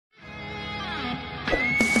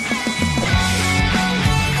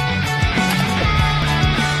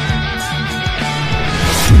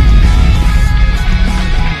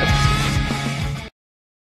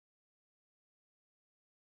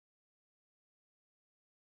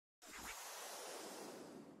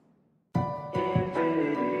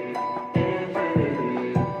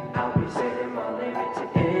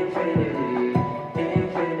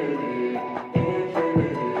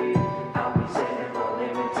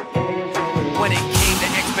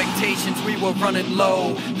rations, we were running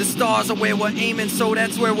low. The stars are where we're aiming, so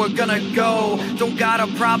that's where we're gonna go. Don't got a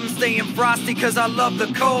problem staying frosty, cause I love the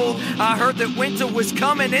cold. I heard that winter was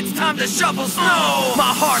coming, it's time to shovel snow.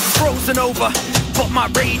 My heart's frozen over, but my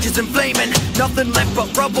rage is inflaming. Nothing left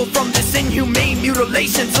but rubble from this inhumane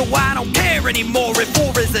mutilation. So I don't care anymore if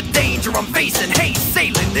war is a danger I'm facing. Hey,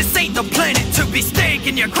 sailing, this ain't the planet to be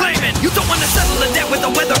staking you're claiming. You don't wanna settle the debt with a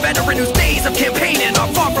weather veteran whose days of campaigning are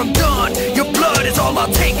far from done. Your blood is all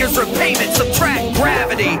I'll take as repayment. Subtract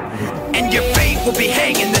gravity and your fate will be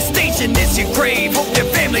hanging. The station is your grave. Hope your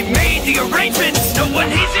family made the arrangements. No one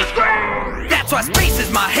needs his grave. That's why space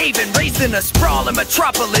is my haven. Raised in a sprawling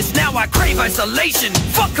metropolis, now I crave isolation.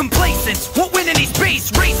 Fuck complacence, won't win any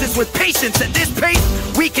space races with patience. At this pace,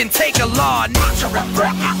 we can take a law of nature and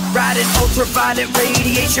break it. Riding ultraviolet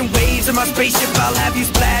radiation waves in my spaceship, I'll have you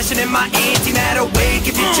splashing in my antimatter wake.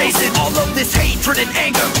 If you're chasing all of this hatred and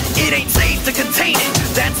anger, it ain't safe to contain it.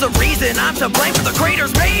 That's the reason I'm to blame for the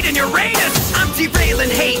craters made in Uranus. I'm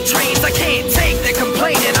derailing hate trains, I can't take their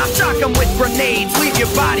complaining. I'll shock them with grenades, leave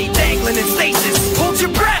your body dangling in stasis. Hold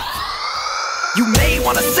your breath, you may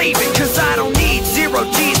wanna save it, cause I don't need 0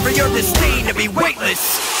 G's for your disdain to be weightless.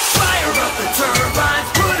 Fire up the turbines,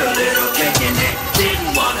 put a little kick in it.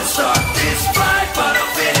 Didn't wanna start this fight, but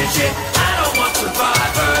I'll finish it. I don't want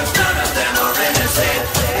survivors, none of them are innocent.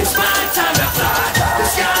 It's my time to fly, the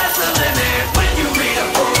sky's the limit. When you read a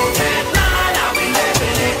broken line, I'll be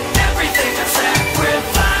living it. Everything I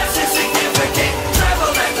sacrifice is significant.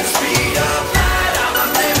 Travel at the speed of light, I'm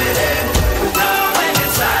unlimited. With no end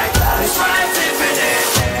in sight, this ride's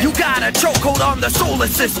infinite. You got a chokehold on the solar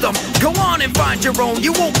system. Go on and find your own,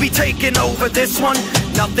 you won't be taking over this one.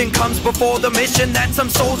 Nothing comes before the mission, that's some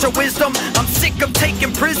soldier wisdom. I'm sick of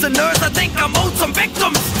taking prisoners, I think I'm owed some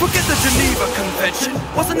victims. Forget the Geneva Convention,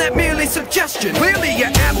 wasn't that merely suggestion? Clearly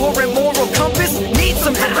your abhorrent moral compass needs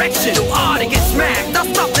some direction. You ought to get smacked, I'll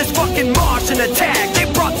stop this fucking Martian attack.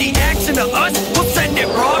 They brought the action to us, we'll send it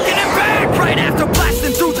rocketing back. Right after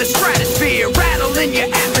blasting through the stratosphere, rattling your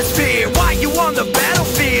atmosphere. Why you on the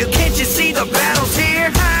battlefield? Can't you see the battle's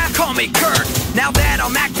here? Call me Kirk, now that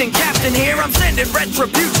I'm acting captain here, I'm sending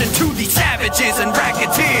retribution to these savages and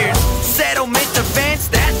racketeers. Settlement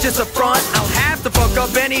defense, that's just a front. I'll have to fuck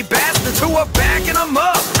up any bastards who are backing them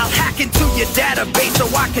up. I'll hack into your database so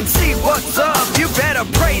I can see what's up. You better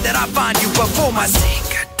pray that I find you before my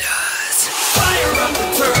sinker does. Fire up the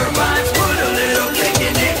turbines, put a little kick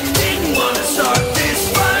in it. Didn't wanna start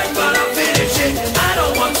this fight, but I'll finish it. I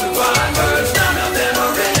don't want survivors, none of them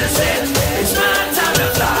are innocent. It's my time to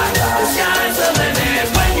fly, the sky's the limit.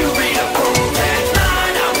 When you read a broken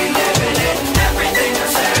line, I'll be living it. Everything I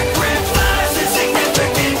sacrifice is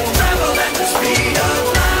significant. Travel at the speed of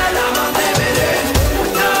light, I'm unlimited.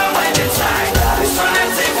 With no end in sight, this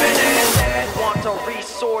ride's infinite. Want our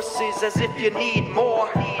resources as if you need more.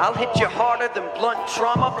 I'll hit you harder than blunt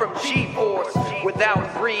trauma from G-force. Without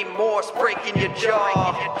remorse, breaking your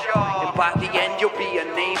jaw. And by the end, you'll be a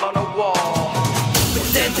name on a wall. But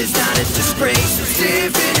death is not a disgrace, it's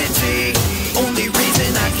divinity. Only reason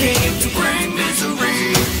I came to bring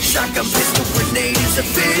misery. Shotgun, pistol, grenade is a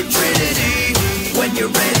fit trinity. When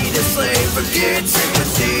you're ready to slay, forget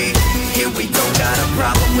sympathy. Here we go, got a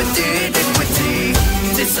problem with iniquity.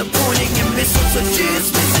 Disappointing and missiles are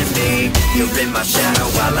just missing me. You're in my shadow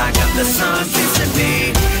while I got the sun kissing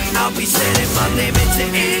me. I'll be setting my limit to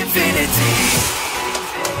infinity.